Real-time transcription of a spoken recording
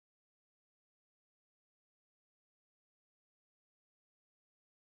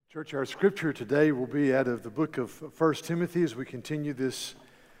Church, our scripture today will be out of the book of 1 Timothy as we continue this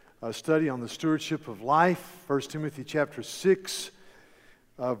study on the stewardship of life. 1 Timothy chapter 6,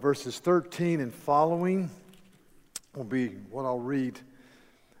 verses 13 and following will be what I'll read.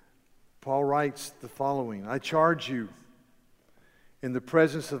 Paul writes the following: I charge you in the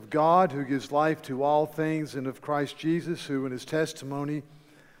presence of God, who gives life to all things, and of Christ Jesus, who in his testimony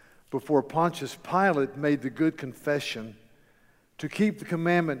before Pontius Pilate made the good confession, to keep the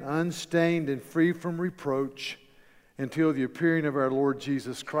commandment unstained and free from reproach until the appearing of our Lord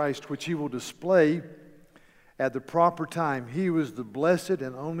Jesus Christ, which he will display at the proper time. He was the blessed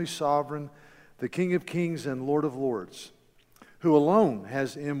and only sovereign, the King of kings and Lord of lords, who alone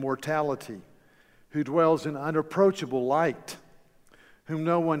has immortality, who dwells in unapproachable light, whom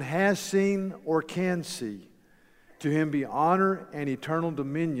no one has seen or can see. To him be honor and eternal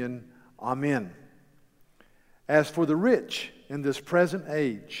dominion. Amen. As for the rich in this present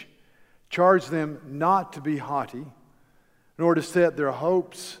age, charge them not to be haughty, nor to set their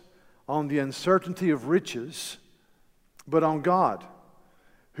hopes on the uncertainty of riches, but on God,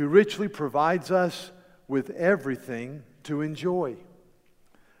 who richly provides us with everything to enjoy.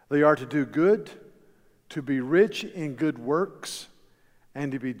 They are to do good, to be rich in good works,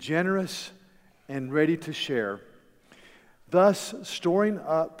 and to be generous and ready to share, thus storing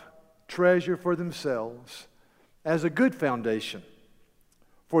up treasure for themselves as a good foundation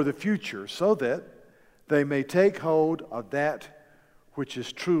for the future, so that they may take hold of that which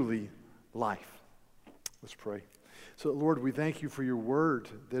is truly life. Let's pray. So, Lord, we thank you for your word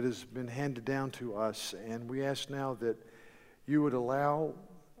that has been handed down to us, and we ask now that you would allow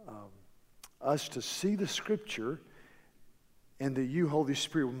us to see the scripture, and that you, Holy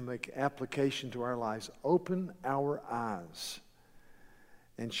Spirit, will make application to our lives. Open our eyes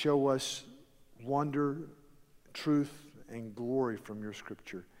and show us wonder, truth, and glory from your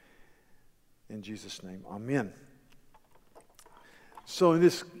scripture. In Jesus' name, amen. So in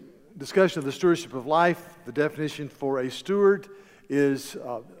this discussion of the stewardship of life, the definition for a steward is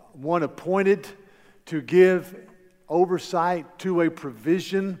one appointed to give oversight to a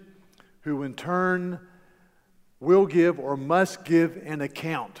provision, who in turn will give or must give an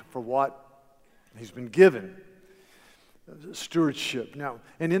account for what he's been given. Stewardship. Now,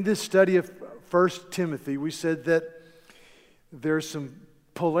 and in this study of 1 Timothy, we said that there's some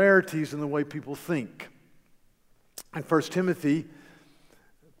polarities in the way people think. In 1 Timothy,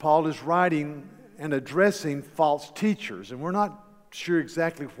 Paul is writing and addressing false teachers, and we're not sure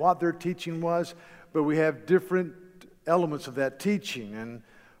exactly what their teaching was, but we have different elements of that teaching. And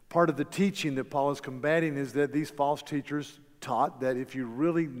part of the teaching that Paul is combating is that these false teachers taught that if you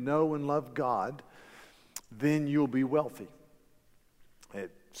really know and love God, then you'll be wealthy.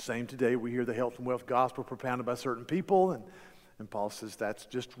 Same today, we hear the health and wealth gospel propounded by certain people, and Paul says that's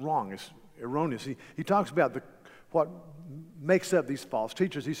just wrong, it's erroneous. He talks about what makes up these false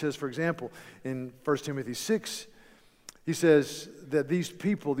teachers. He says, for example, in 1 Timothy 6, he says that these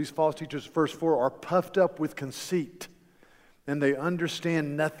people, these false teachers, verse 4, are puffed up with conceit, and they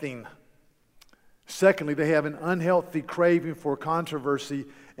understand nothing. Secondly, they have an unhealthy craving for controversy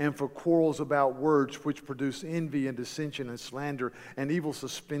and for quarrels about words, which produce envy and dissension and slander and evil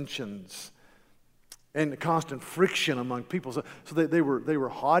suspensions and constant friction among people. So they were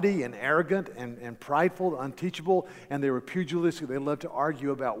haughty and arrogant and prideful, unteachable, and they were pugilistic. They loved to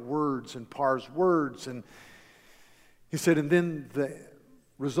argue about words and parse words. And he said, and then the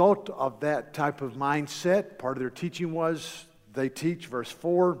result of that type of mindset, part of their teaching was, they teach, verse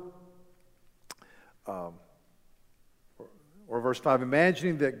 4, or verse 5,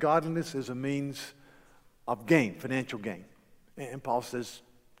 imagining that godliness is a means of gain, financial gain. And Paul says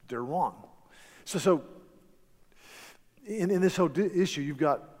they're wrong. So in this whole issue, you've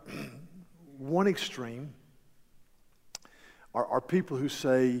got one extreme are people who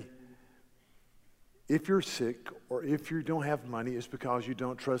say, if you're sick or if you don't have money, it's because you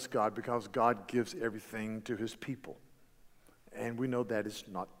don't trust God, because God gives everything to his people. And we know that is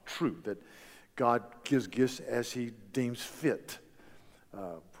not true, that God gives gifts as he deems fit.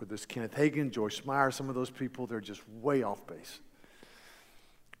 For this Kenneth Hagin, Joyce Meyer, some of those people, they're just way off base.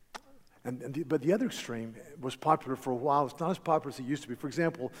 But the other extreme was popular for a while. It's not as popular as it used to be. For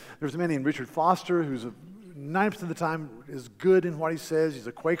example, there's a man named Richard Foster who's 90% of the time is good in what he says. He's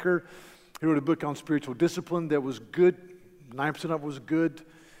a Quaker. He wrote a book on spiritual discipline that was good. 9% of it was good.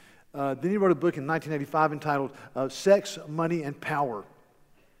 Then he wrote a book in 1985 entitled Sex, Money, and Power.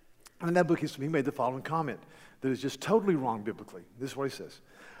 And in that book, he made the following comment that is just totally wrong biblically. This is what he says.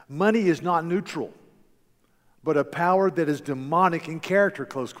 Money is not neutral, but a power that is demonic in character,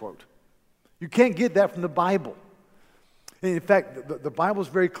 close quote. You can't get that from the Bible. And in fact, the Bible is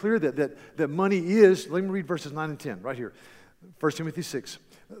very clear that money is, let me read verses 9 and 10 right here. 1 Timothy 6.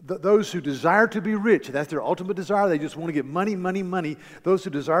 Those who desire to be rich, that's their ultimate desire. They just want to get money, money, money. Those who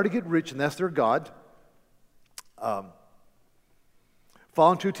desire to get rich, and that's their God, fall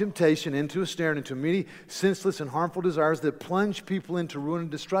into temptation, into a snare, and into many senseless and harmful desires that plunge people into ruin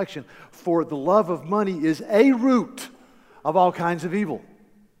and destruction. For the love of money is a root of all kinds of evil.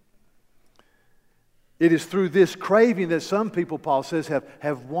 It is through this craving that some people, Paul says,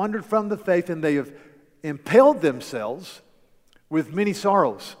 have wandered from the faith, and they have impaled themselves with many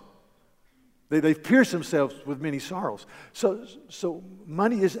sorrows. They've pierced themselves with many sorrows. So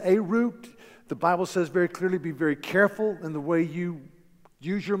money is a root. The Bible says very clearly, be very careful in the way you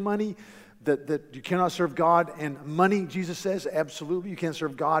use your money, that you cannot serve God and money, Jesus says, absolutely. You can't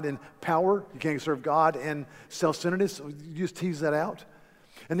serve God in power. You can't serve God in self-centeredness. You just tease that out.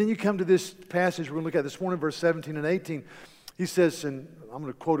 And then you come to this passage we're going to look at this morning, verse 17 and 18. He says, and I'm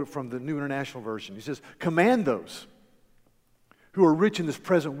going to quote it from the New International Version. He says, command those who are rich in this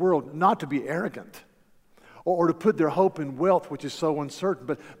present world not to be arrogant or to put their hope in wealth, which is so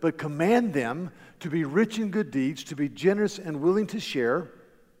uncertain, but command them to be rich in good deeds, to be generous and willing to share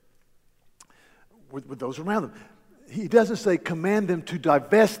with those around them. He doesn't say command them to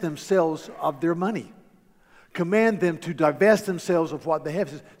divest themselves of their money. Command them to divest themselves of what they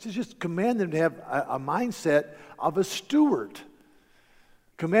have. He says just command them to have a mindset of a steward.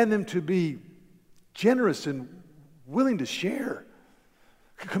 Command them to be generous and willing to share.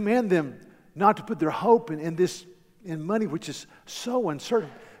 Command them not to put their hope in money, which is so uncertain,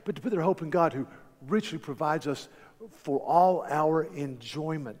 but to put their hope in God, who richly provides us for all our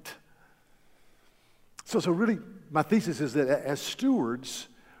enjoyment. So really, my thesis is that as stewards,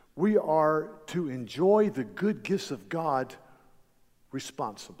 we are to enjoy the good gifts of God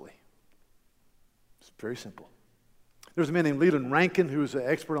responsibly. It's very simple. There's a man named Leland Rankin who was an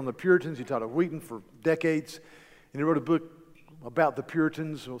expert on the Puritans. He taught at Wheaton for decades, and he wrote a book about the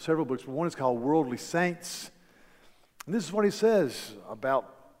Puritans, well, several books, but one is called Worldly Saints. And this is what he says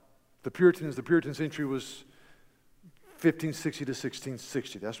about the Puritans. The Puritan century was 1560 to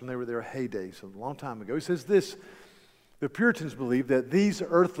 1660. That's when they were their heyday, so a long time ago. He says this: the Puritans believed that these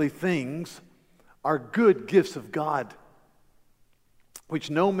earthly things are good gifts of God, which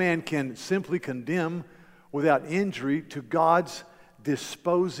no man can simply condemn without injury to God's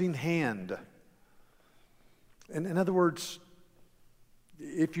disposing hand. And in other words,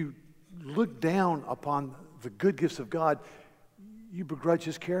 if you look down upon the good gifts of God, you begrudge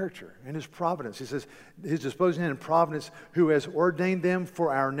His character and His providence. He says, His disposing hand and providence, who has ordained them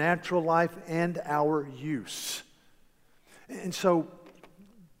for our natural life and our use. And so,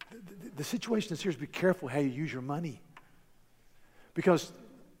 the situation is here is be careful how you use your money. Because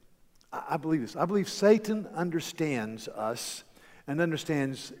I believe this. I believe Satan understands us and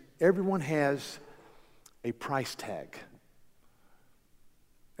understands everyone has a price tag.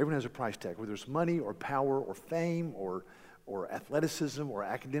 Everyone has a price tag, whether it's money or power or fame or athleticism or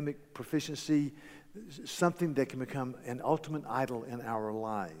academic proficiency, something that can become an ultimate idol in our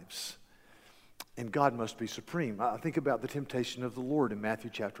lives. And God must be supreme. I think about the temptation of the Lord in Matthew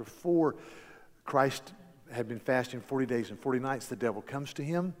chapter 4. Christ had been fasting 40 days and 40 nights. The devil comes to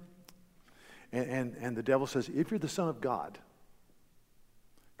him, and the devil says, if you're the Son of God,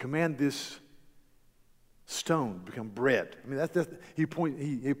 command this stone to become bread. I mean,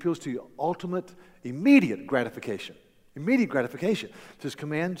 he appeals to ultimate, immediate gratification. Immediate gratification. He says,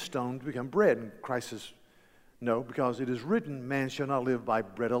 command stone to become bread. And Christ says, no, because it is written, man shall not live by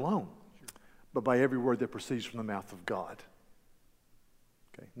bread alone, but by every word that proceeds from the mouth of God.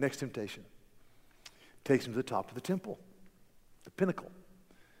 Okay, next temptation. Takes him to the top of the temple, the pinnacle.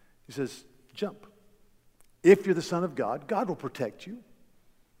 He says, jump. If you're the Son of God, God will protect you.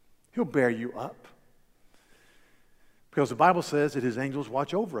 He'll bear you up. Because the Bible says that His angels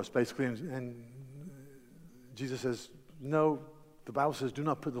watch over us, basically. And Jesus says, no, the Bible says, do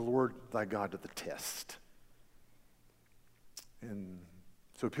not put the Lord thy God to the test. And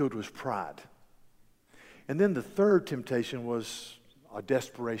so appealed to his pride. And then the third temptation was a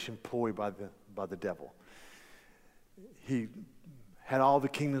desperation ploy by the devil. He had all the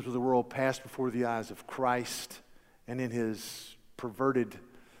kingdoms of the world passed before the eyes of Christ, and in his perverted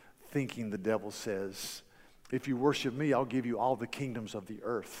thinking, the devil says, if you worship me, I'll give you all the kingdoms of the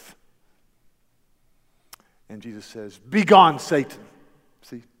earth. And Jesus says, be gone, Satan.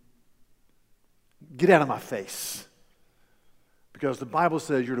 See? Get out of my face. Because the Bible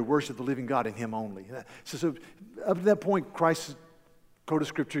says you're to worship the living God and Him only. So up to that point, Christ quoted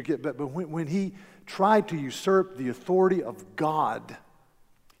Scripture, but when He tried to usurp the authority of God,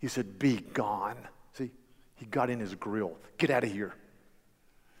 He said, be gone. See? He got in his grill. Get out of here.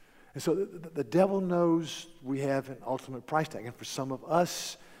 And so the devil knows we have an ultimate price tag. And for some of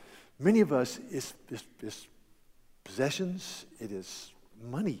us, many of us, it's possessions, it is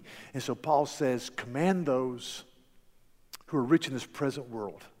money. And so Paul says, command those who are rich in this present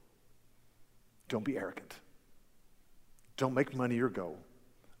world. Don't be arrogant. Don't make money your goal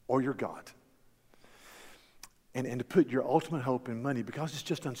or your God. And to put your ultimate hope in money because it's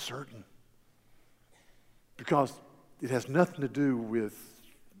just uncertain. Because it has nothing to do with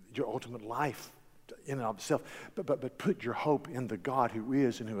your ultimate life in and of itself. But put your hope in the God who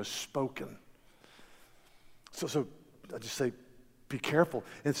is and who has spoken. So I just say, be careful.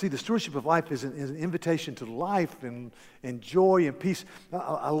 And see, the stewardship of life is an invitation to life and joy and peace.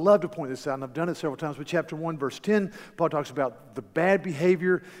 I love to point this out, and I've done it several times. But chapter 1, verse 10, Paul talks about the bad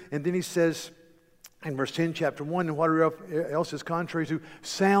behavior. And then he says in verse 10, chapter 1, and whatever else is contrary to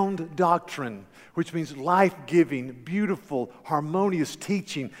sound doctrine, which means life-giving, beautiful, harmonious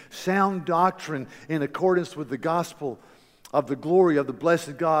teaching, sound doctrine in accordance with the gospel of the glory of the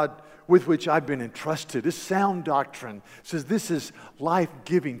blessed God with which I've been entrusted. This sound doctrine says this is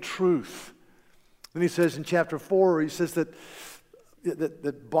life-giving truth. Then he says in chapter 4, he says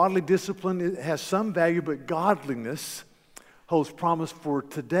that bodily discipline has some value, but godliness holds promise for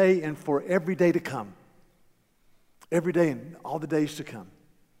today and for every day to come. Every day and all the days to come.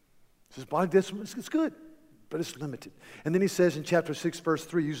 He says bodily discipline, it's good, but it's limited. And then he says in chapter 6, verse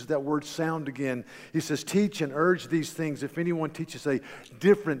 3, uses that word sound again. He says, teach and urge these things. If anyone teaches a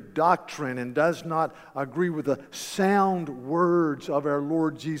different doctrine and does not agree with the sound words of our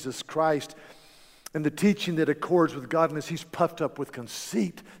Lord Jesus Christ and the teaching that accords with godliness, he's puffed up with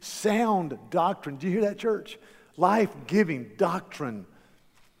conceit. Sound doctrine. Do you hear that, church? Life-giving doctrine.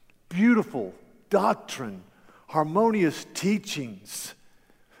 Beautiful doctrine. Harmonious teachings.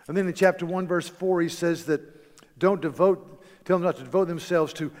 And then in chapter 1, verse 4, he says that tell them not to devote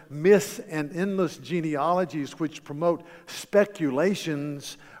themselves to myths and endless genealogies which promote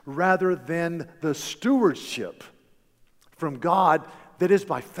speculations rather than the stewardship from God that is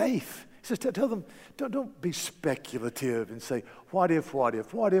by faith. He says, tell them, don't be speculative and say, what if.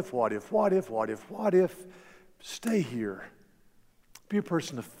 Stay here. Be a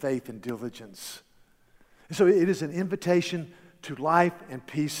person of faith and diligence. And so it is an invitation to life and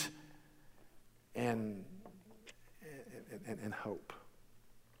peace and hope.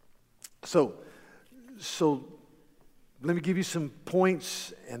 So let me give you some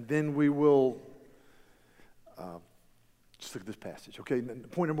points, and then we will just look at this passage. Okay,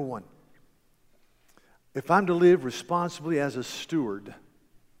 point number 1. If I'm to live responsibly as a steward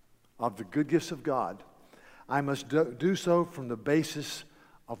of the good gifts of God, I must do so from the basis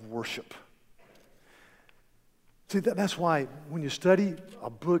of worship. See, that's why when you study a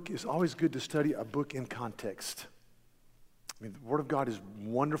book, it's always good to study a book in context. I mean, the Word of God is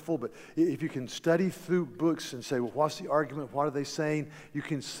wonderful, but if you can study through books and say, well, what's the argument? What are they saying? You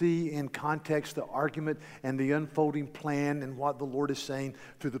can see in context the argument and the unfolding plan and what the Lord is saying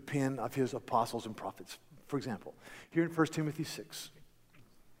through the pen of His apostles and prophets. For example, here in 1 Timothy 6,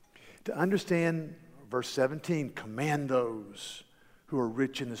 to understand verse 17, command those who are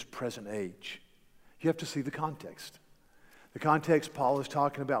rich in this present age. You have to see the context. The context, Paul is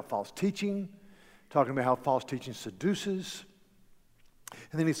talking about false teaching, talking about how false teaching seduces.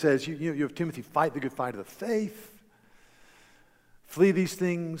 And then he says, you have Timothy, fight the good fight of the faith. Flee these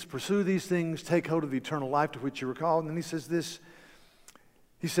things, pursue these things, take hold of the eternal life to which you were called. And then he says this,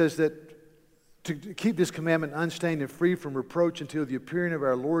 he says that to keep this commandment unstained and free from reproach until the appearing of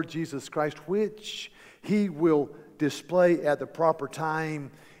our Lord Jesus Christ, which He will display at the proper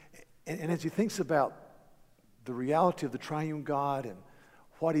time. And as he thinks about the reality of the triune God and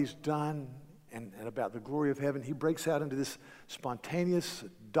what He's done and about the glory of heaven, he breaks out into this spontaneous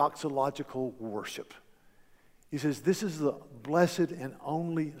doxological worship. He says, this is the blessed and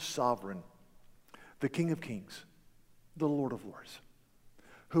only sovereign, the King of kings, the Lord of lords,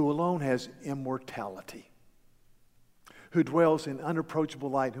 who alone has immortality, who dwells in unapproachable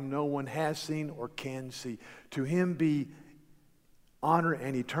light, whom no one has seen or can see. To Him be honor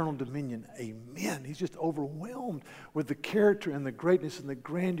and eternal dominion. Amen. He's just overwhelmed with the character and the greatness and the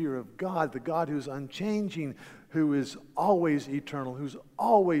grandeur of God, the God who's unchanging, who is always eternal, who's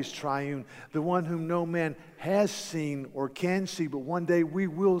always triune, the one whom no man has seen or can see, but one day we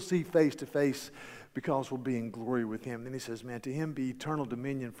will see face to face because we'll be in glory with Him. Then he says, man, to Him be eternal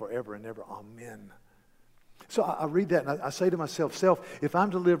dominion forever and ever. Amen. So I read that and I say to myself, if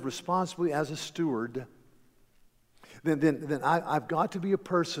I'm to live responsibly as a steward, then I've got to be a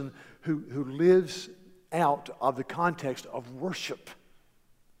person who lives out of the context of worship.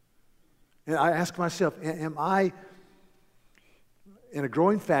 And I ask myself, am I, in a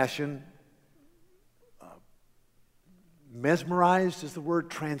growing fashion, mesmerized is the word,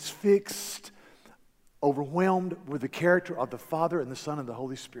 transfixed, overwhelmed with the character of the Father and the Son and the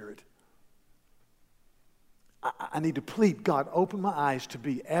Holy Spirit? I need to plead, God, open my eyes to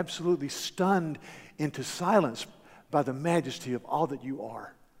be absolutely stunned into silence by the majesty of all that you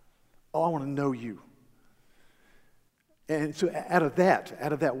are. Oh, I want to know you. And so out of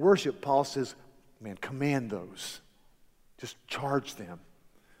that worship, Paul says, man, command those. Just charge them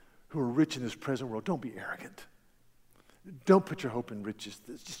who are rich in this present world. Don't be arrogant. Don't put your hope in riches.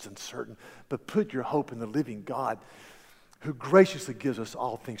 It's just uncertain. But put your hope in the living God who graciously gives us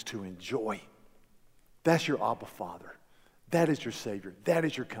all things to enjoy. That's your Abba Father. That is your Savior. That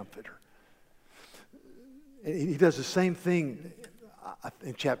is your Comforter. And he does the same thing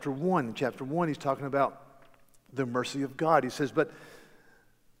in chapter 1. In chapter 1, he's talking about the mercy of God. He says, but,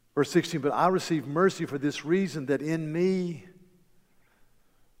 verse 16, but I received mercy for this reason, that in me,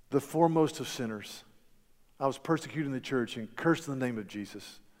 the foremost of sinners, I was persecuted in the church and cursed in the name of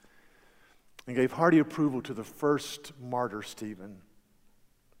Jesus, and gave hearty approval to the first martyr, Stephen.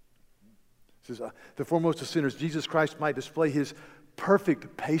 He says, the foremost of sinners, Jesus Christ might display his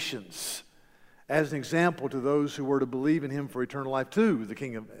perfect patience as an example to those who were to believe in him for eternal life too, the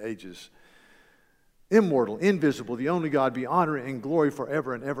King of ages. Immortal, invisible, the only God, be honor and glory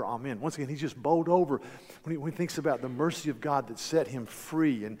forever and ever. Amen. Once again, he's just bowled over when he thinks about the mercy of God that set him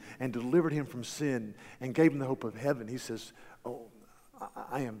free and delivered him from sin and gave him the hope of heaven. He says, oh,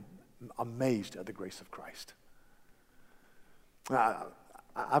 I am amazed at the grace of Christ.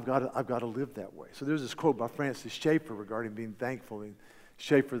 I've got to live that way. So there's this quote by Francis Schaeffer regarding being thankful. And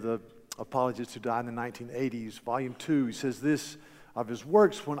Schaeffer, the apologist who died in the 1980s, volume 2, he says this of his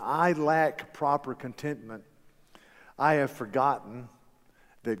works: when I lack proper contentment, I have forgotten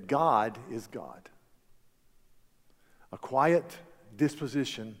that God is God. A quiet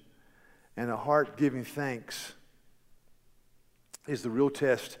disposition and a heart giving thanks is the real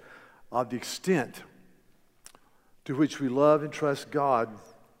test of the extent to which we love and trust God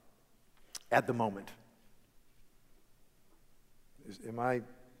at the moment. Am I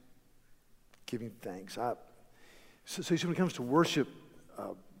giving thanks? So when it comes to worship,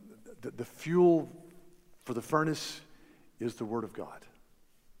 the fuel for the furnace is the Word of God.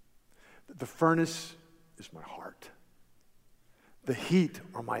 The furnace is my heart. The heat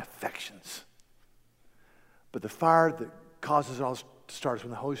are my affections. But the fire that causes it all to start is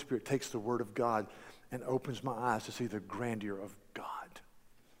when the Holy Spirit takes the Word of God and opens my eyes to see the grandeur of God.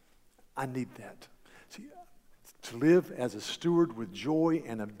 I need that. See, to live as a steward with joy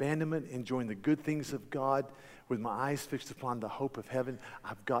and abandonment, enjoying the good things of God, with my eyes fixed upon the hope of heaven,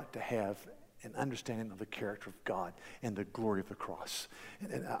 I've got to have an understanding of the character of God and the glory of the cross.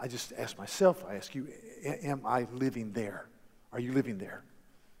 And I just ask myself, I ask you, am I living there? Are you living there?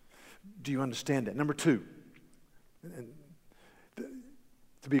 Do you understand that? Number 2,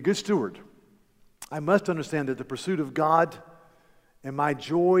 to be a good steward, I must understand that the pursuit of God and my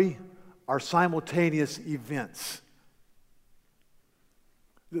joy are simultaneous events.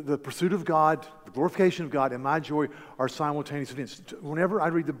 The pursuit of God, the glorification of God, and my joy are simultaneous events. Whenever I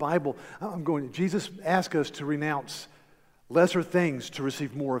read the Bible, I'm going, Jesus asked us to renounce lesser things to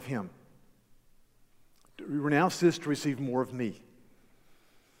receive more of him. Renounce this to receive more of me.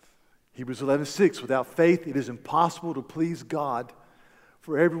 Hebrews 11:6, without faith it is impossible to please God.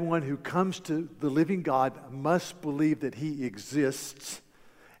 For everyone who comes to the living God must believe that he exists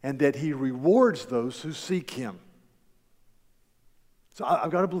and that he rewards those who seek him. So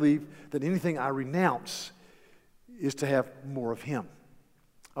I've got to believe that anything I renounce is to have more of him.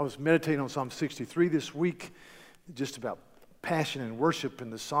 I was meditating on Psalm 63 this week, just about passion and worship,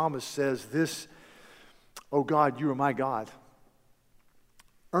 and the psalmist says this, "O God, you are my God.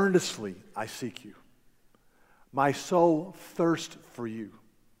 Earnestly I seek you. My soul thirsts for you.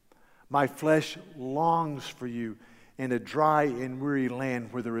 My flesh longs for you in a dry and weary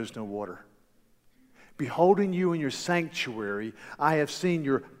land where there is no water. Beholding you in your sanctuary, I have seen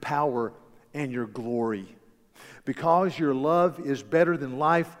your power and your glory. Because your love is better than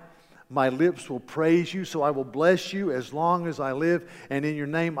life, my lips will praise you, so I will bless you as long as I live, and in your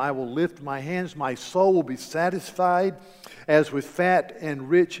name I will lift my hands. My soul will be satisfied as with fat and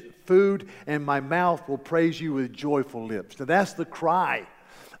rich food, and my mouth will praise you with joyful lips." Now that's the cry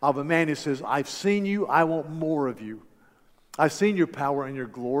of a man who says, I've seen you, I want more of you. I've seen your power and your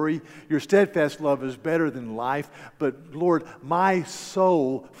glory. Your steadfast love is better than life, but Lord, my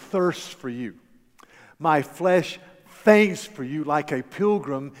soul thirsts for you. My flesh faints for you like a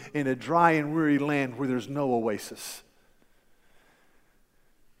pilgrim in a dry and weary land where there's no oasis.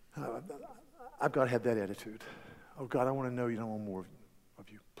 I've got to have that attitude. Oh, God, I want to know you. I want more of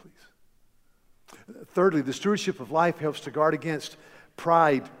you, please. Thirdly, the stewardship of life helps to guard against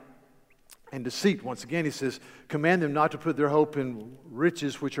pride and deceit. Once again, he says, command them not to put their hope in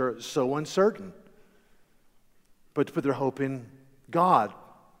riches which are so uncertain, but to put their hope in God,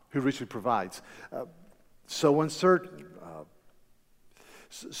 who richly provides. So uncertain.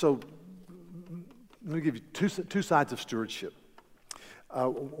 So let me give you two sides of stewardship.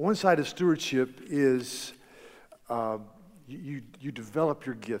 One side of stewardship is you develop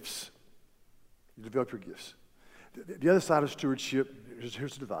your gifts. You develop your gifts. The other side of stewardship,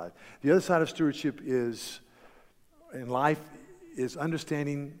 here's the divide. The other side of stewardship is, in life, is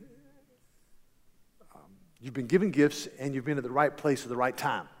understanding you've been given gifts and you've been at the right place at the right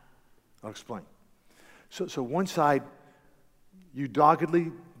time. I'll explain. So one side, you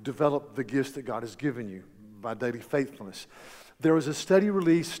doggedly develop the gifts that God has given you by daily faithfulness. There was a study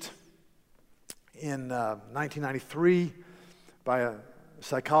released in 1993 by a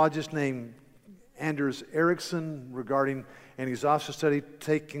psychologist named Anders Ericsson regarding an exhaustive study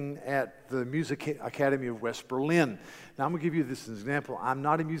taken at the Music Academy of West Berlin. Now, I'm going to give you this as an example. I'm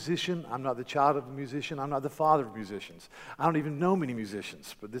not a musician. I'm not the child of a musician. I'm not the father of musicians. I don't even know many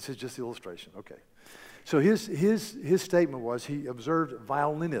musicians, but this is just the illustration. Okay. So his statement was, he observed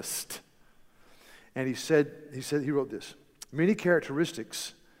violinists, and he wrote this: many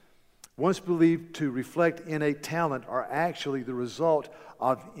characteristics once believed to reflect innate talent are actually the result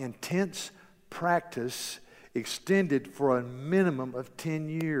of intense practice extended for a minimum of 10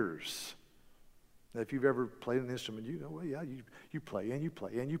 years. Now, if you've ever played an instrument, you know, well, yeah, you play and you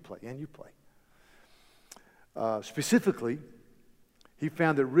play and you play and you play. Specifically, he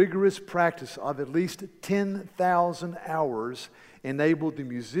found that rigorous practice of at least 10,000 hours enabled the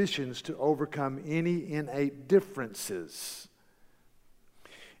musicians to overcome any innate differences.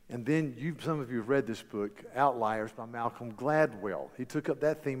 And then some of you have read this book, Outliers by Malcolm Gladwell. He took up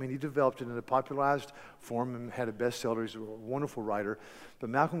that theme and he developed it in a popularized form and had a bestseller. He's a wonderful writer. But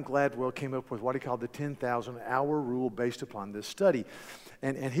Malcolm Gladwell came up with what he called the 10,000-hour rule based upon this study.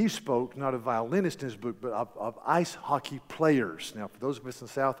 And he spoke not of violinists in his book, but of ice hockey players. Now, for those of us in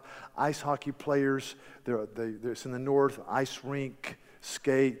the South, ice hockey players, it's in the North, ice rink,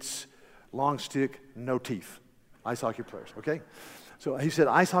 skates, long stick, no teeth. Ice hockey players, okay? So he said,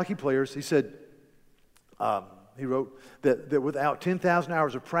 ice hockey players, he said, he wrote that without 10,000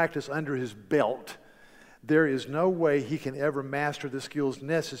 hours of practice under his belt, there is no way he can ever master the skills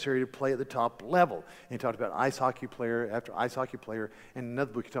necessary to play at the top level. And he talked about ice hockey player after ice hockey player. And in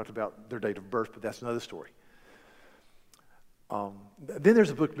another book, he talked about their date of birth, but that's another story. Then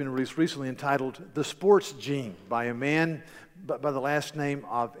there's a book been released recently entitled The Sports Gene by a man by the last name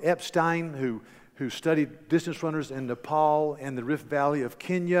of Epstein, who studied distance runners in Nepal and the Rift Valley of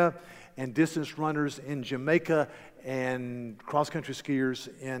Kenya, and distance runners in Jamaica, and cross-country skiers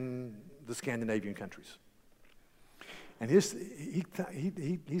in the Scandinavian countries. And he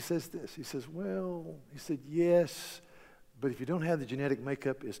says this. He says, well, he said, yes, but if you don't have the genetic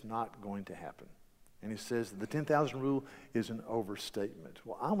makeup, it's not going to happen. And he says the 10,000 rule is an overstatement.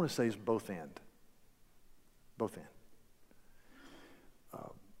 Well, I want to say it's both and. Both and.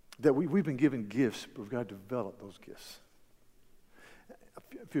 That we've been given gifts, but we've got to develop those gifts.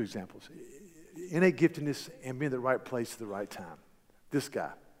 A few examples. Innate giftedness and being in the right place at the right time. This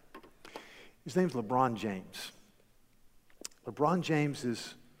guy. His name's LeBron James. LeBron James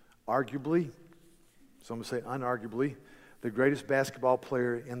is arguably, some would say unarguably, the greatest basketball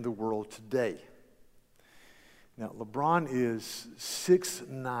player in the world today. Now, LeBron is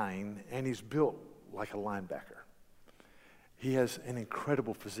 6'9", and he's built like a linebacker. He has an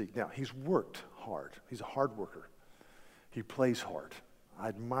incredible physique. Now, he's worked hard. He's a hard worker. He plays hard. I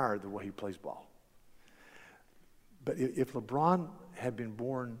admire the way he plays ball. But if LeBron had been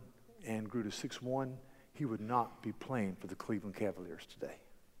born and grew to 6'1", he would not be playing for the Cleveland Cavaliers today.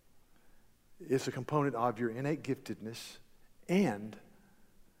 It's a component of your innate giftedness and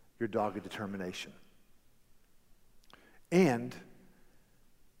your dogged determination. And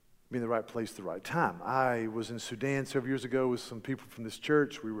be in the right place at the right time. I was in Sudan several years ago with some people from this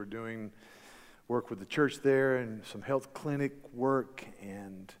church. We were doing work with the church there and some health clinic work.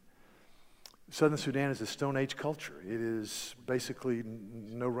 And Southern Sudan is a Stone Age culture. It is basically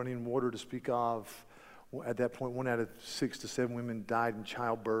no running water to speak of. At that point, 1 out of 6 to 7 women died in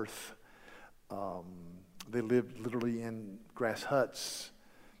childbirth. They lived literally in grass huts.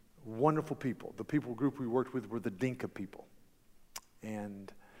 Wonderful people. The people group we worked with were the Dinka people.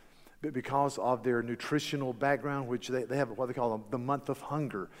 And But because of their nutritional background, which they have what they call the month of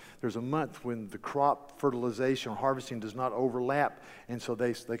hunger. There's a month when the crop fertilization or harvesting does not overlap, and so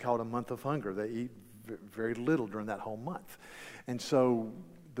they call it a month of hunger. They eat very little during that whole month. And so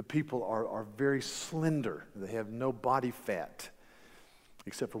the people are very slender. They have no body fat,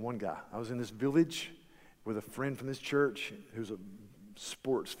 except for one guy. I was in this village with a friend from this church who's a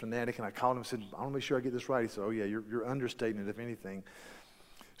sports fanatic, and I called him and said, I want to make sure I get this right. He said, oh yeah, you're understating it, if anything.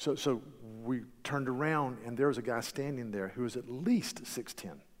 So we turned around, and there was a guy standing there who was at least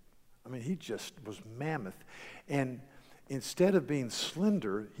 6'10". I mean, he just was mammoth. And instead of being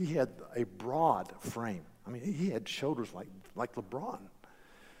slender, he had a broad frame. I mean, he had shoulders like LeBron.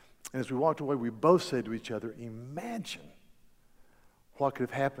 And as we walked away, we both said to each other, imagine what could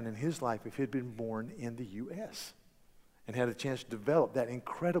have happened in his life if he had been born in the U.S. and had a chance to develop that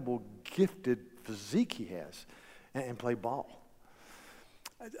incredible, gifted physique he has and play ball.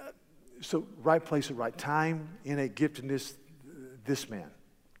 So right place at right time, innate giftedness, this man,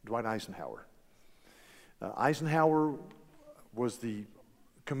 Dwight Eisenhower. Eisenhower was the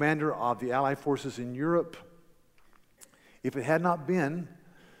commander of the Allied forces in Europe. If it had not been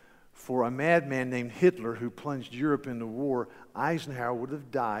for a madman named Hitler who plunged Europe into war, Eisenhower would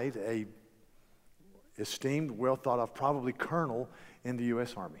have died a esteemed, well thought of, probably colonel in the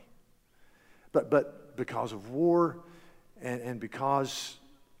U.S. Army. But because of war and because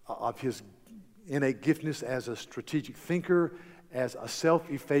of his innate giftedness as a strategic thinker, as a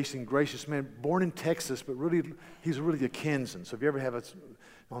self-effacing, gracious man, born in Texas, but really, he's really a Kansan. So if you ever have it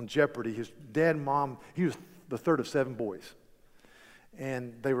on Jeopardy, his dad and mom, he was the third of 7 boys.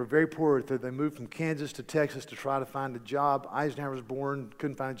 And they were very poor. They moved from Kansas to Texas to try to find a job. Eisenhower was born,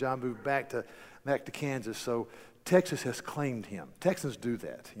 couldn't find a job, moved back to Kansas. So Texas has claimed him. Texans do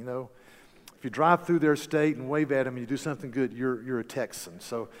that, you know. If you drive through their state and wave at them and you do something good, you're a Texan.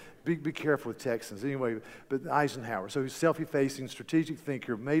 So be careful with Texans. Anyway, but Eisenhower. So he's self-effacing, strategic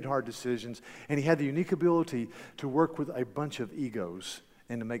thinker, made hard decisions, and he had the unique ability to work with a bunch of egos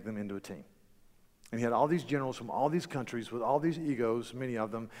and to make them into a team. And he had all these generals from all these countries with all these egos, many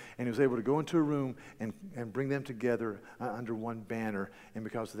of them, and he was able to go into a room and bring them together under one banner. And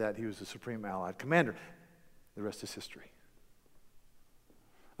because of that, he was the Supreme Allied Commander. The rest is history.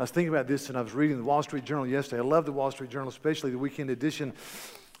 I was thinking about this, and I was reading the Wall Street Journal yesterday. I love the Wall Street Journal, especially the weekend edition.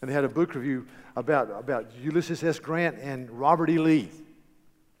 And they had a book review about Ulysses S. Grant and Robert E. Lee.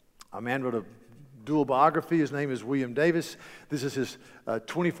 A man wrote a dual biography. His name is William Davis. This is his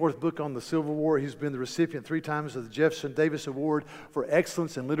 24th book on the Civil War. He's been the recipient 3 times of the Jefferson Davis Award for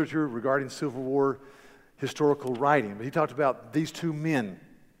excellence in literature regarding Civil War historical writing. But he talked about these 2 men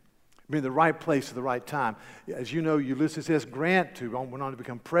being in the right place at the right time. As you know, Ulysses S. Grant, who went on to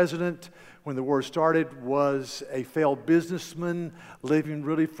become president when the war started, was a failed businessman living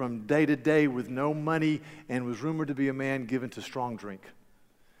really from day to day with no money and was rumored to be a man given to strong drink.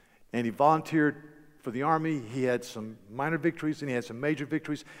 And he volunteered for the Army. He had some minor victories and he had some major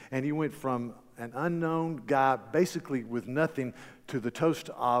victories, and he went from an unknown guy basically with nothing to the toast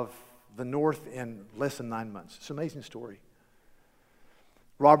of the North in less than 9 months. It's an amazing story.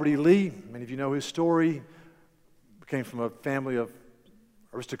 Robert E. Lee, many of you know his story, came from a family of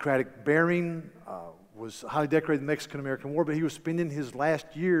aristocratic bearing, was highly decorated in the Mexican-American War, but he was spending his last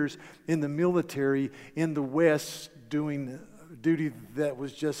years in the military in the West doing duty that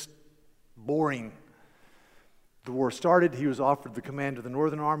was just boring. The war started. He was offered the command of the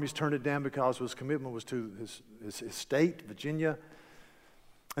Northern Armies, turned it down because his commitment was to his state, Virginia.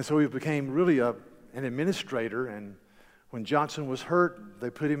 And so he became really an administrator, and when Johnson was hurt, they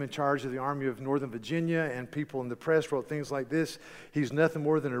put him in charge of the Army of Northern Virginia, and people in the press wrote things like this: he's nothing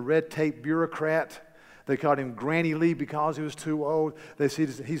more than a red tape bureaucrat. They called him Granny Lee because he was too old. They said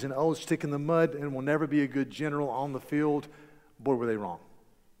he's an old stick in the mud and will never be a good general on the field. Boy, were they wrong.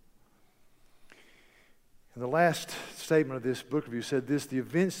 And the last statement of this book review said this: the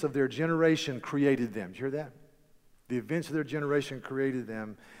events of their generation created them. Did you hear that? The events of their generation created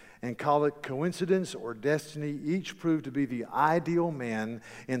them. And call it coincidence or destiny, each proved to be the ideal man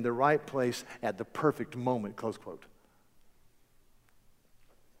in the right place at the perfect moment, close quote.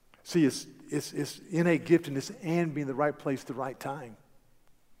 See, it's innate giftedness and being in the right place at the right time.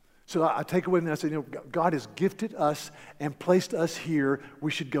 So I take away and I say, you know, God has gifted us and placed us here.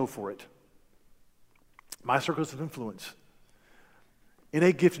 We should go for it. My circles of influence.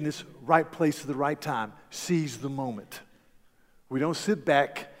 Innate giftedness, right place at the right time. Seize the moment. We don't sit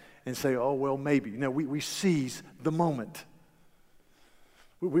back and say, oh, well, maybe. No, we seize the moment.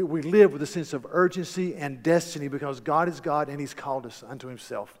 We live with a sense of urgency and destiny because God is God and He's called us unto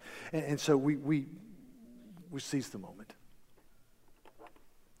Himself. And so we seize the moment.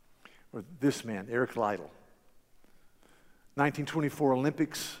 Or this man, Eric Liddell. 1924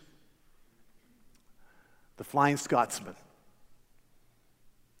 Olympics, The Flying Scotsman.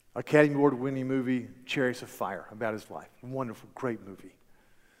 Academy Award-winning movie, Chariots of Fire, about his life. A wonderful, great movie.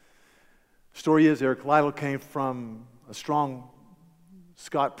 Story is Eric Liddell came from a strong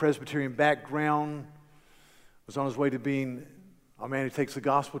Scott Presbyterian background, was on his way to being a man who takes the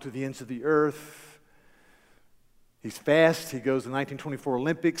gospel to the ends of the earth. He's fast. He goes to the 1924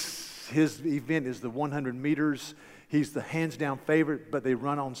 Olympics. His event is the 100 meters. He's the hands-down favorite, but they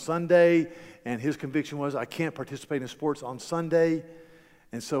run on Sunday, and his conviction was, I can't participate in sports on Sunday.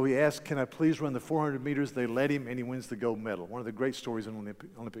 And so he asked, can I please run the 400 meters? They let him, and he wins the gold medal. One of the great stories in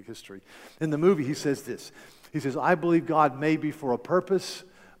Olympic history. In the movie, he says this. He says, I believe God made me for a purpose,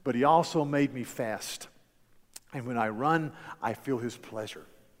 but he also made me fast. And when I run, I feel his pleasure.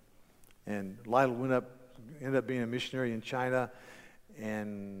 And Liddell ended up being a missionary in China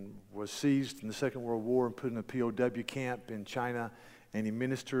and was seized in the Second World War and put in a POW camp in China. And he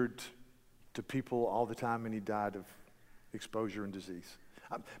ministered to people all the time, and he died of exposure and disease.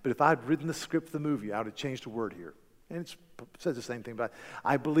 But if I had written the script of the movie, I would have changed a word here. And it says the same thing, but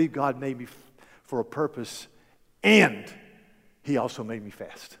I believe God made me for a purpose, and he also made me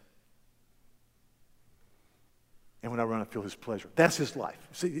fast. And when I run, I feel his pleasure. That's his life.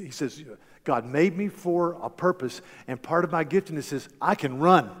 See, he says, God made me for a purpose, and part of my giftedness is I can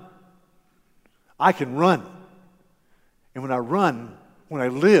run. I can run. And when I run, when I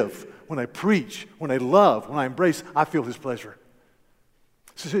live, when I preach, when I love, when I embrace, I feel his pleasure.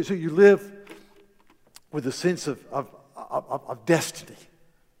 So you live with a sense of destiny.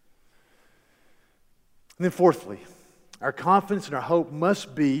 And then fourthly, our confidence and our hope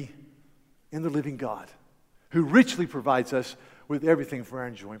must be in the living God, who richly provides us with everything for our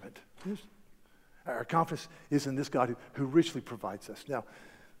enjoyment. Our confidence is in this God who richly provides us. Now,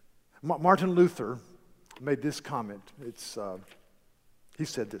 Martin Luther made this comment. He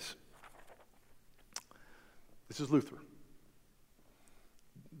said this. This is Luther.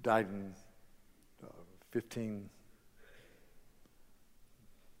 Died in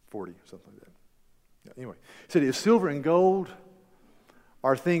 1540, something like that. Yeah, anyway, he said, if silver and gold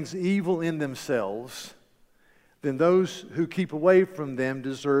are things evil in themselves, then those who keep away from them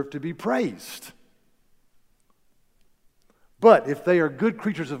deserve to be praised. But if they are good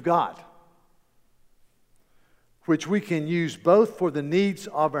creatures of God, which we can use both for the needs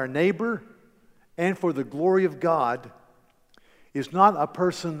of our neighbor and for the glory of God, is not a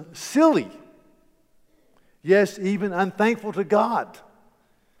person silly, yes, even unthankful to God,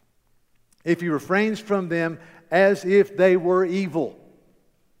 if he refrains from them as if they were evil?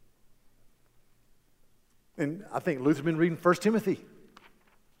 And I think Luther's been reading 1 Timothy.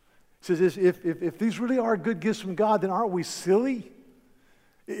 He says, if these really are good gifts from God, then aren't we silly,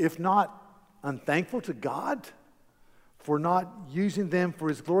 if not unthankful to God, for not using them for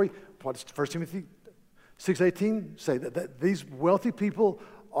his glory? What does 1 Timothy 6:18 say? That these wealthy people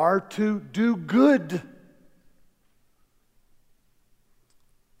are to do good,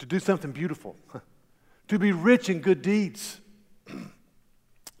 to do something beautiful, to be rich in good deeds,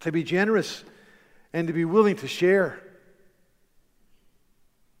 to be generous, and to be willing to share.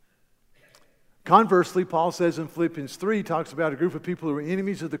 Conversely, Paul says in Philippians 3, he talks about a group of people who are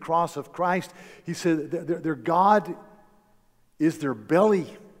enemies of the cross of Christ. He said their God is their belly.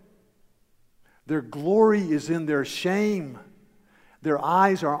 Their glory is in their shame. Their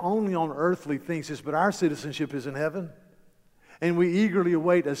eyes are only on earthly things. He says, but our citizenship is in heaven, and we eagerly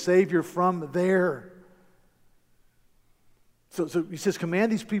await a Savior from there. So he says,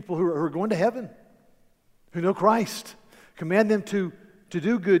 command these people who are going to heaven, who know Christ, command them to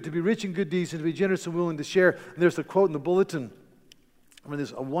do good, to be rich in good deeds, and to be generous and willing to share. And there's a quote in the bulletin.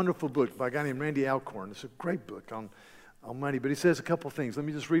 There's a wonderful book by a guy named Randy Alcorn. It's a great book on money, but he says a couple things. Let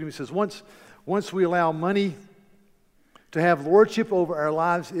me just read him. He says, once we allow money to have lordship over our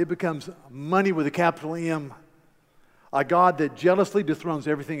lives, it becomes money with a capital M, a God that jealously dethrones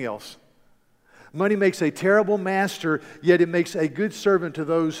everything else. Money makes a terrible master, yet it makes a good servant to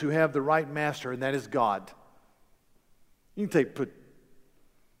those who have the right master, and that is God. You can put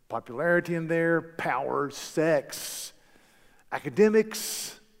popularity in there, power, sex,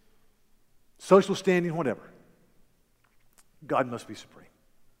 academics, social standing, whatever. God must be supreme.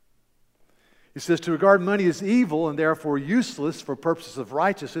 He says to regard money as evil and therefore useless for purposes of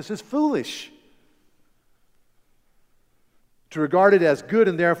righteousness is foolish. To regard it as good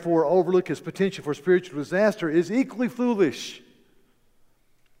and therefore overlook its potential for spiritual disaster is equally foolish.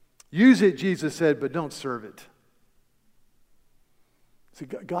 Use it, Jesus said, but don't serve it. See,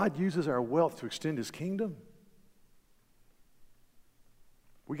 God uses our wealth to extend his kingdom.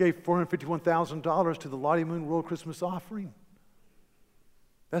 We gave $451,000 to the Lottie Moon World Christmas Offering.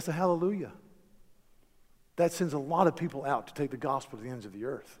 That's a hallelujah. That sends a lot of people out to take the gospel to the ends of the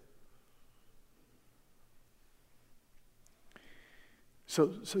earth.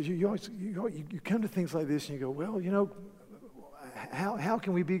 So you come to things like this and you go, well, you know, how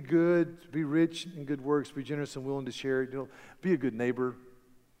can we be good, be rich in good works, be generous and willing to share, you know, be a good neighbor,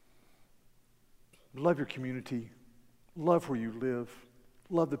 love your community, love where you live,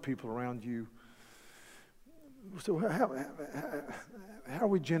 love the people around you. So how are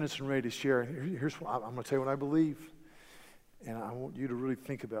we generous and ready to share? Here's what I'm going to tell you what I believe, and I want you to really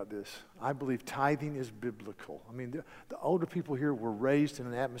think about this. I believe tithing is biblical. I mean, the older people here were raised in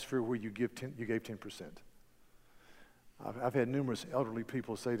an atmosphere where you gave 10%. I've had numerous elderly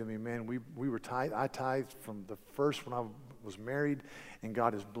people say to me, man, we were tithe. I tithed from the first when I was married, and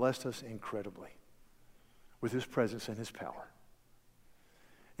God has blessed us incredibly with His presence and His power.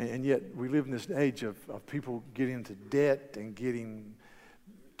 And yet we live in this age of people getting into debt and getting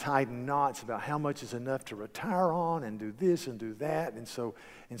tied in knots about how much is enough to retire on and do this and do that. And so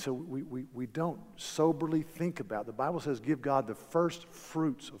we don't soberly think about it. The Bible says give God the first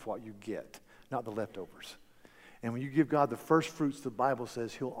fruits of what you get, not the leftovers. And when you give God the first fruits, the Bible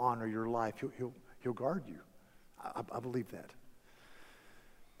says He'll honor your life. He'll guard you. I believe that.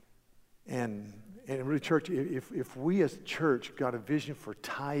 And really, church, if we as a church got a vision for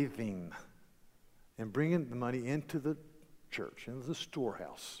tithing and bringing the money into the church, into the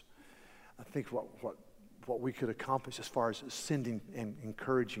storehouse, I think what we could accomplish as far as sending and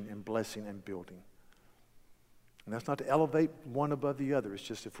encouraging and blessing and building. And that's not to elevate one above the other. It's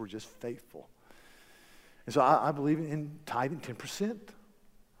just if we're just faithful. And so I believe in tithing 10%.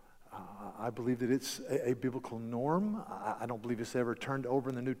 I believe that it's a biblical norm. I don't believe it's ever turned over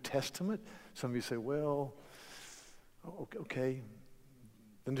in the New Testament. Some of you say, well, okay.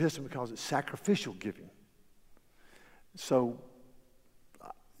 The New Testament calls it sacrificial giving. So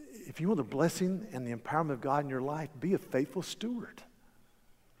if you want the blessing and the empowerment of God in your life, be a faithful steward.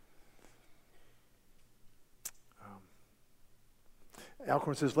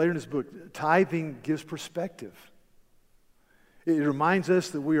 Alcorn says later in his book, tithing gives perspective. It reminds us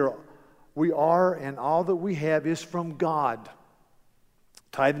that we are and all that we have is from God.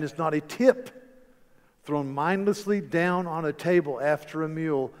 Tithing is not a tip thrown mindlessly down on a table after a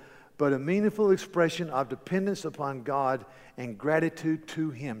meal, but a meaningful expression of dependence upon God and gratitude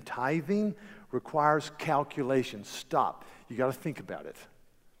to Him. Tithing requires calculation. Stop. You got to think about it.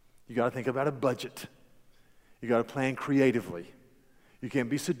 You got to think about a budget. You got to plan creatively. You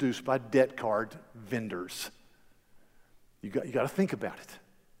can't be seduced by debt card vendors. You got to think about it.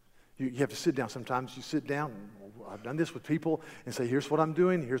 You have to sit down. Sometimes you sit down. I've done this with people and say, here's what I'm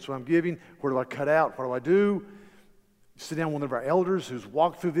doing. Here's what I'm giving. Where do I cut out? What do I do? Sit down with one of our elders who's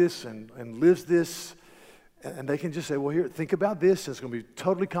walked through this and lives this. And they can just say, well, here, think about this. It's going to be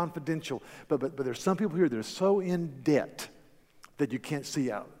totally confidential. But there's some people here that are so in debt that you can't see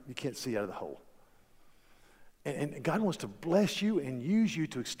out. You can't see out of the hole. And God wants to bless you and use you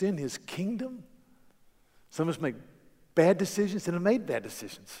to extend His kingdom. Some of us make bad decisions and have made bad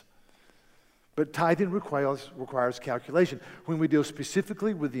decisions. But tithing requires calculation. When we deal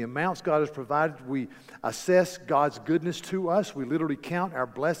specifically with the amounts God has provided, we assess God's goodness to us. We literally count our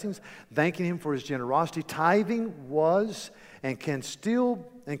blessings, thanking Him for His generosity. Tithing was and can still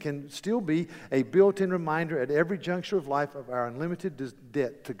be a built-in reminder at every juncture of life of our unlimited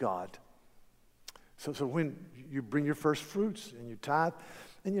debt to God. So when you bring your first fruits and you tithe,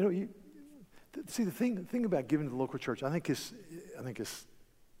 and see the thing about giving to the local church, I think it's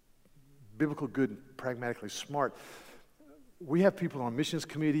biblical, good, and pragmatically smart. We have people on our missions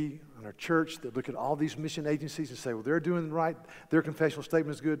committee, on our church, that look at all these mission agencies and say, well, they're doing right, their confessional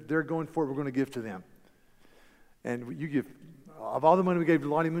statement is good, they're going for it, we're going to give to them. And you give, of all the money we gave to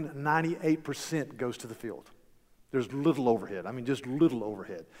Lottie Moon, 98% goes to the field. There's little overhead. I mean, just little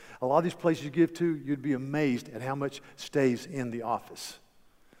overhead. A lot of these places you give to, you'd be amazed at how much stays in the office.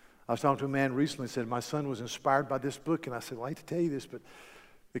 I was talking to a man recently and said, my son was inspired by this book. And I said, well, I hate to tell you this, but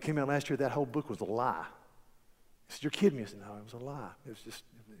it came out last year, that whole book was a lie. He said, you're kidding me. I said, no, it was a lie.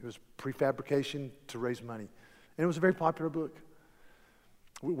 It was prefabrication to raise money. And it was a very popular book.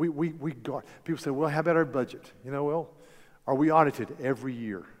 We guard. People say, well, how about our budget? Well, are we audited every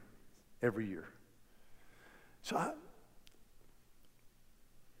year? Every year. So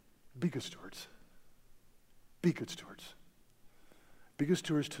be good stewards. Be good stewards. Be good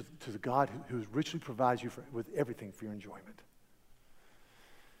stewards to the God who richly provides you with everything for your enjoyment.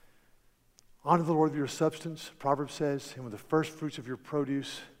 Honor the Lord with your substance, Proverbs says, and with the first fruits of your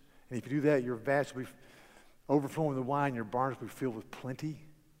produce. And if you do that, your vats will be overflowing with wine, your barns will be filled with plenty.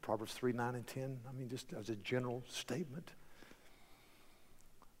 Proverbs 3, 9, and 10. I mean, just as a general statement.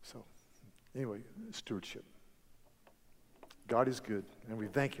 So, anyway, stewardship. God is good, and we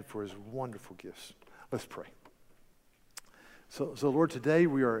thank Him for His wonderful gifts. Let's pray. So Lord, today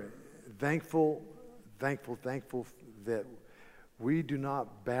we are thankful that we do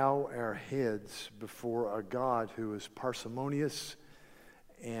not bow our heads before a God who is parsimonious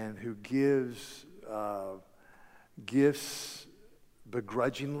and who gives gifts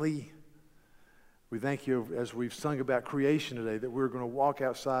begrudgingly. We thank you as we've sung about creation today that we're going to walk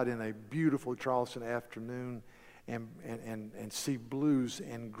outside in a beautiful Charleston afternoon and see blues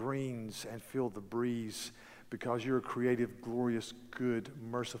and greens and feel the breeze because you're a creative, glorious, good,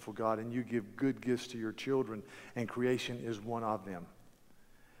 merciful God, and you give good gifts to your children, and creation is one of them.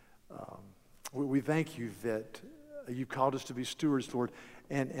 We thank you that you've called us to be stewards, Lord,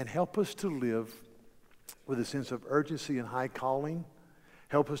 and help us to live with a sense of urgency and high calling.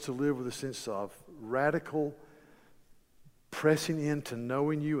 Help us to live with a sense of radical pressing into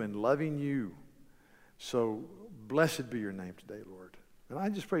knowing you and loving you. So blessed be your name today, Lord. And I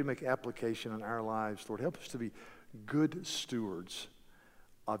just pray you make application in our lives, Lord. Help us to be good stewards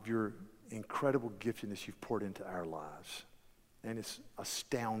of your incredible giftedness you've poured into our lives. And it's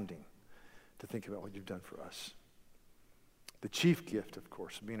astounding to think about what you've done for us. The chief gift, of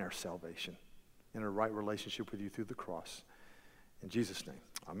course, being our salvation and a right relationship with you through the cross. In Jesus' name,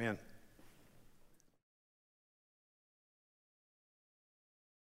 amen.